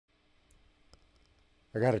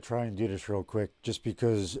I gotta try and do this real quick just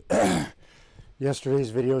because yesterday's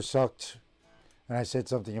video sucked and I said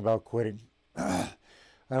something about quitting. I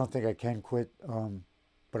don't think I can quit,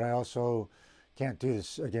 but I also can't do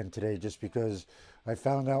this again today just because I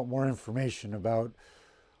found out more information about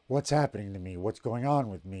what's happening to me, what's going on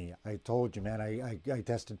with me. I told you, man, I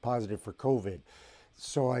tested positive for COVID.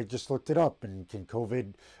 So I just looked it up, and can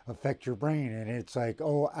COVID affect your brain? And it's like,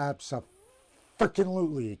 oh,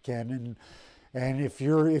 absolutely it can. And if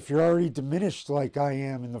you're already diminished like I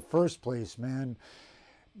am in the first place, man,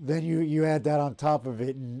 then you add that on top of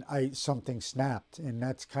it, and I something snapped, and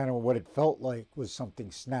that's kind of what it felt like, was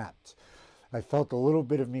something snapped. I felt a little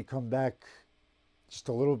bit of me come back, just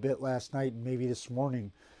a little bit last night, and maybe this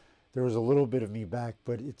morning there was a little bit of me back,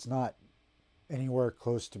 but it's not anywhere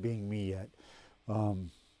close to being me yet. And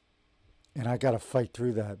I got to fight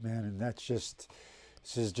through that, man. And this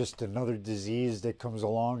is just another disease that comes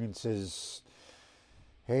along and says,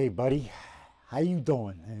 "Hey, buddy, how you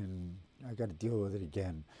doing?" And I got to deal with it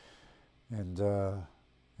again. And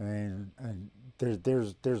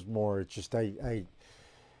there's more. It's just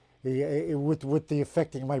with the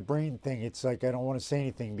affecting my brain thing. It's like I don't want to say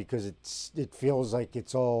anything because it feels like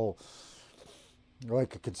it's all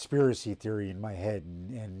like a conspiracy theory in my head,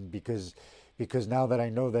 and because now that I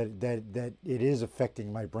know that it is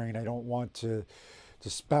affecting my brain, I don't want to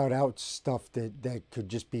spout out stuff that could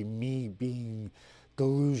just be me being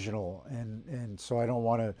delusional, and so I don't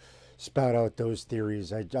want to spout out those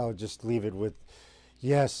theories. I'll just leave it with,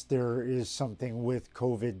 yes, there is something with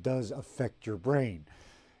COVID does affect your brain,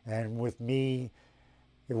 and with me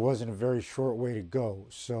it wasn't a very short way to go,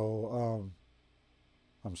 so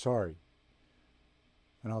I'm sorry,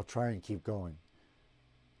 and I'll try and keep going.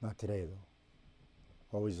 Not today though.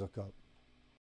 Always look up.